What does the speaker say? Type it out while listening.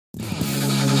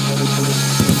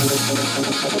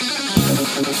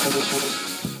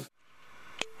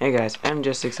Hey guys,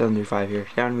 MJ6735 here.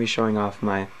 Now I'm going to be showing off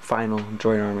my final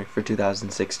Droid army for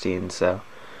 2016, so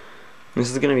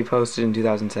this is going to be posted in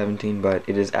 2017, but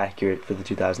it is accurate for the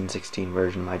 2016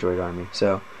 version of my Droid army.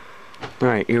 So,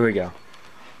 alright, here we go.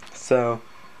 So,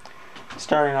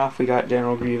 starting off, we got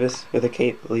General Grievous with a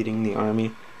cape leading the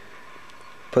army.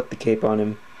 Put the cape on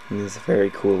him, and it's very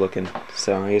cool looking,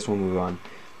 so I guess we'll move on.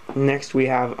 Next, we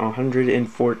have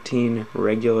 114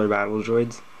 regular battle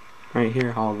droids right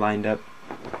here, all lined up,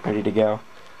 ready to go.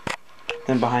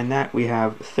 Then behind that we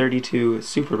have 32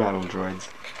 super battle droids.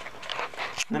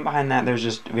 And then behind that there's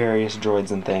just various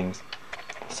droids and things.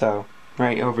 So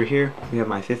right over here we have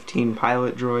my 15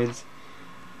 pilot droids,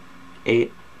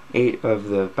 8 of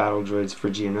the battle droids for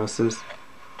Geonosis,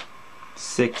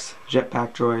 6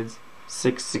 jetpack droids,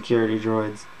 6 security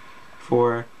droids,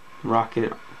 4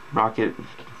 rocket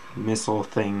missile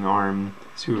thing arm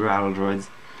super battle droids,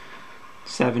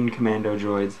 7 commando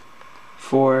droids,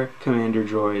 4 commander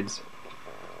droids,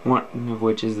 one of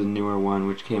which is the newer one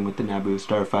which came with the Naboo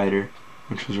starfighter,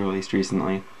 which was released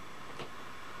recently,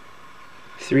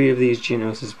 3 of these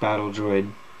Geonosis battle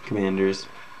droid commanders,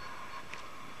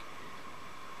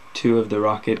 2 of the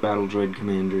rocket battle droid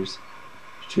commanders,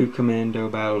 2 commando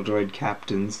battle droid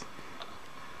captains.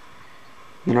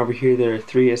 Then over here there are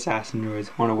 3 assassin droids,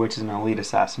 one of which is an elite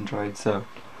assassin droid, so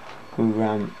move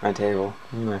around my table.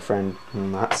 My friend will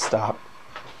not stop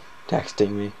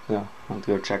texting me, so I'll have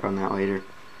to go check on that later.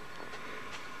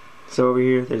 So over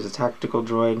here there's a tactical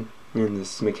droid and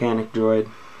this mechanic droid,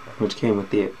 which came with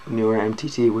the newer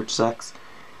MTT, which sucks.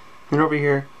 And over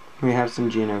here we have some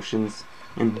Geonosians,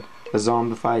 and a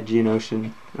zombified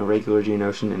Geonosian, a regular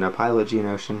Geonosian, and a pilot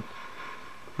Geonosian.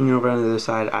 And over on the other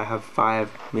side I have 5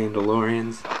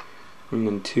 Mandalorians, and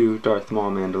then 2 Darth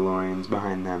Maul Mandalorians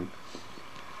behind them.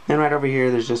 And right over here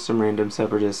there's just some random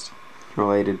separatist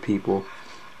related people,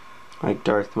 like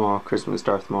Darth Maul, Christmas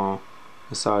Darth Maul,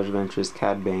 Asajj Ventress,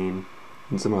 Cad Bane,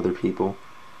 and some other people.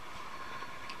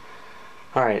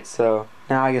 Alright, so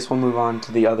now I guess we'll move on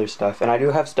to the other stuff. And I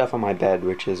do have stuff on my bed,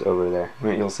 which is over there.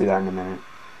 You'll see that in a minute.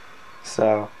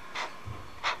 So,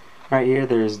 right here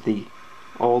there's the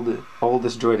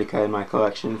oldest Droideka in my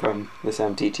collection from this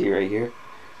MTT right here.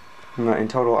 In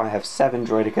total I have 7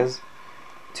 Droidekas,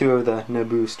 2 of the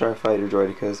Naboo starfighter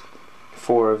Droidekas,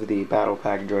 4 of the battle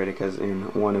pack Droidekas,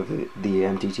 and 1 of the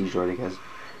MTT Droidekas.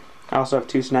 I also have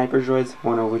 2 sniper droids,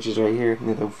 one of which is right here, and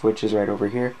the other of which is right over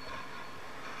here.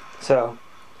 So,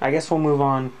 I guess we'll move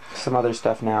on to some other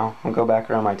stuff now. I'll go back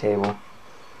around my table.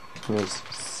 There's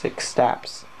 6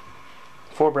 staps.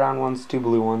 4 brown ones, 2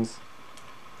 blue ones,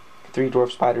 3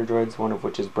 dwarf spider droids, one of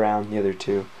which is brown, the other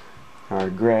 2 are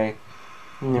gray.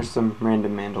 And there's some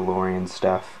random Mandalorian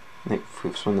stuff, like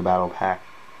from the battle pack,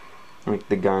 like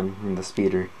the gun and the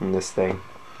speeder and this thing.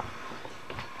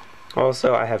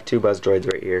 Also, I have 2 buzz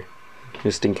droids right here,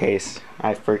 just in case,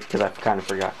 because I kind of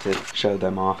forgot to show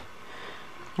them off.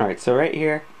 Alright, so right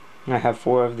here I have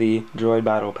 4 of the droid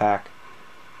battle pack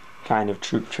kind of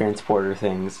troop transporter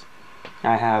things.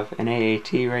 I have an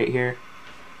AAT right here,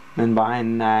 then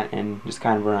behind that and just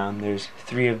kind of around there's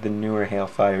 3 of the newer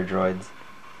Hailfire droids.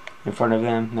 In front of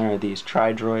them there are these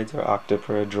tri-droids or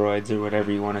octopra droids or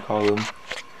whatever you want to call them.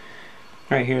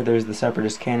 Right here there's the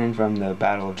Separatist cannon from the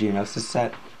Battle of Geonosis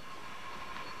set.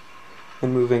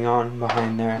 And moving on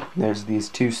behind there's these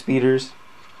 2 speeders,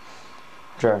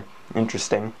 which are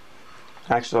interesting.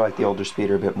 I actually like the older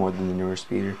speeder a bit more than the newer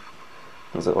speeder,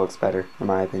 because it looks better in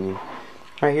my opinion.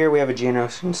 Right here we have a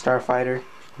Geonosian starfighter,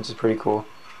 which is pretty cool.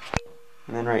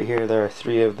 And then right here there are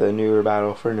 3 of the newer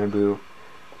Battle for Naboo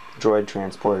droid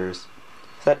transporters.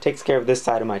 So that takes care of this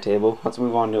side of my table. Let's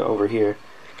move on to over here,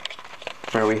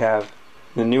 where we have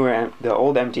the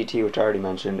old MTT, which I already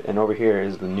mentioned, and over here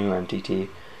is the new MTT.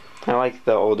 I like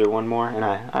the older one more, and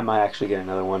I might actually get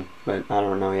another one, but I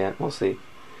don't know yet. We'll see.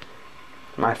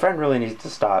 My friend really needs to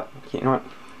stop. You know what?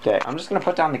 Okay, I'm just gonna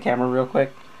put down the camera real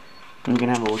quick. I'm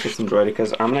gonna have a look at some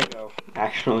Droidekas. I'm gonna go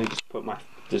actually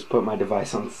just put my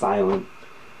device on silent.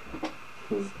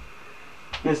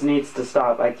 This needs to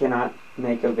stop. I cannot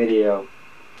make a video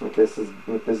with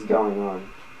this going on.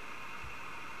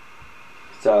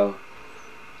 So,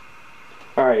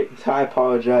 alright, so I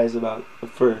apologize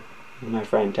for my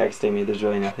friend texting me. There's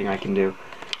really nothing I can do.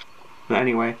 But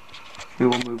anyway, we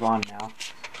will move on now,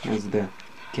 as the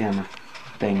camera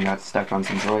thing got stuck on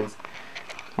some droids.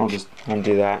 I'll just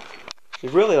undo that. You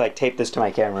really like tape this to my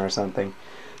camera or something.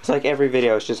 It's like every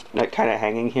video is just like kind of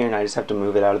hanging here and I just have to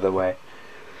move it out of the way.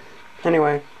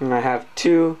 Anyway, and I have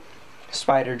 2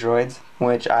 spider droids,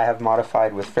 which I have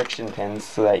modified with friction pins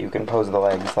so that you can pose the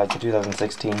legs like the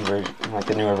 2016 version, like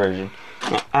the newer version.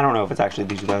 I don't know if it's actually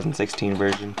the 2016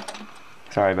 version.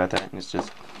 Sorry about that. It's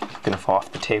just gonna fall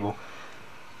off the table.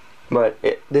 But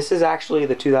this is actually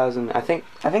the 2000. I think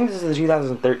this is the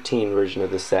 2013 version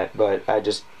of the set, but I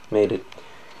just made it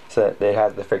so that it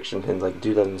has the friction pins like the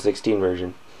 2016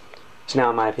 version. So now,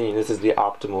 in my opinion, this is the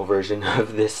optimal version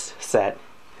of this set.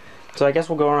 So I guess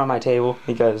we'll go around my table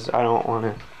because I don't want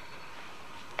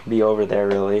to be over there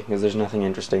really, because there's nothing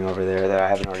interesting over there that I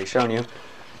haven't already shown you.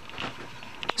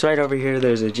 So right over here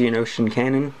there's a Geonosian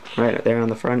cannon right there on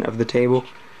the front of the table,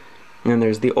 and then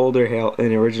there's the older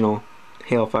original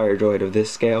Hailfire droid of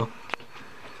this scale.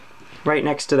 Right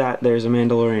next to that there's a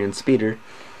Mandalorian speeder,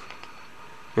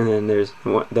 and then there's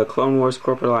the Clone Wars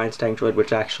Corporate Alliance tank droid,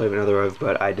 which I actually have another of,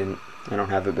 but I don't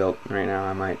have it built right now.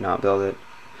 I might not build it.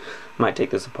 Might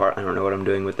take this apart. I don't know what I'm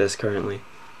doing with this currently.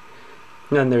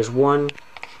 And then there's 1,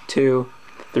 2,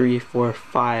 3, 4,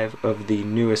 5 of the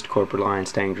newest Corporate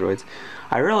Alliance tank droids.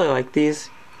 I really like these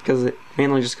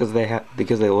mainly just because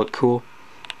they look cool.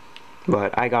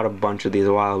 But I got a bunch of these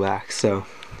a while back, so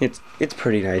it's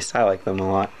pretty nice. I like them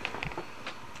a lot.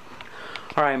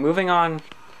 Alright, moving on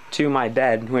to my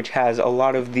bed, which has a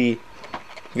lot of the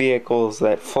vehicles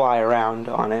that fly around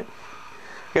on it.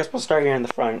 I guess we'll start here in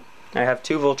the front. I have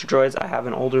 2 Vulture droids. I have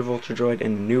an older Vulture droid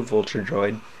and a new Vulture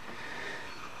droid.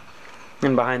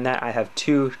 And behind that I have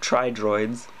 2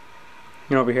 Tri-droids.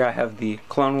 And over here I have the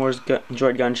Clone Wars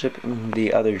droid gunship and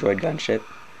the other droid gunship.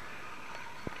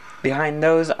 Behind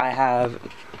those I have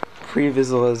Pre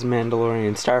Vizsla's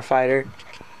Mandalorian Starfighter,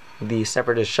 the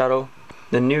Separatist shuttle,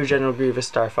 the new General Grievous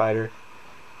Starfighter.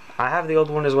 I have the old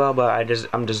one as well, but I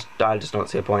just don't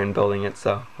see a point in building it,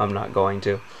 so I'm not going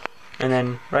to. And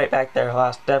then right back there,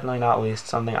 last definitely not least,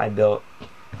 something I built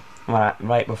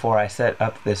right before I set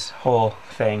up this whole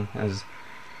thing, is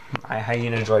my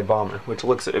Hyena droid bomber, which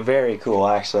looks very cool.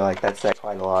 I actually like that set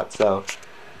quite a lot. So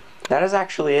that is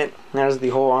actually it. That is the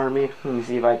whole army. Let me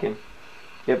see if I can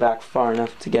get back far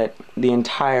enough to get the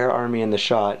entire army in the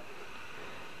shot.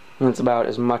 And that's about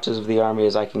as much of the army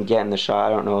as I can get in the shot. I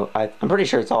don't know. I'm pretty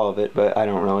sure it's all of it, but I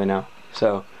don't really know.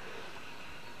 So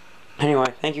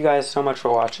anyway, thank you guys so much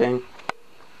for watching.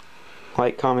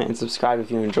 Like, comment, and subscribe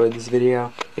if you enjoyed this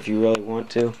video, if you really want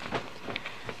to.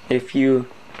 If you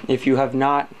have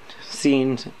not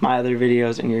seen my other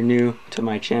videos and you're new to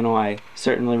my channel, I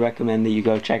certainly recommend that you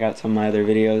go check out some of my other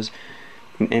videos.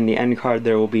 In the end card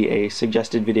there will be a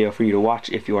suggested video for you to watch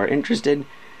if you are interested.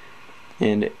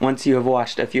 And once you have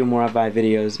watched a few more of my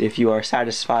videos, if you are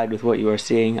satisfied with what you are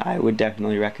seeing, I would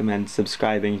definitely recommend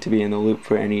subscribing to be in the loop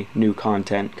for any new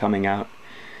content coming out.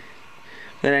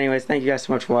 But anyways, thank you guys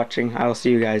so much for watching. I will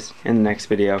see you guys in the next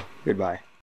video. Goodbye.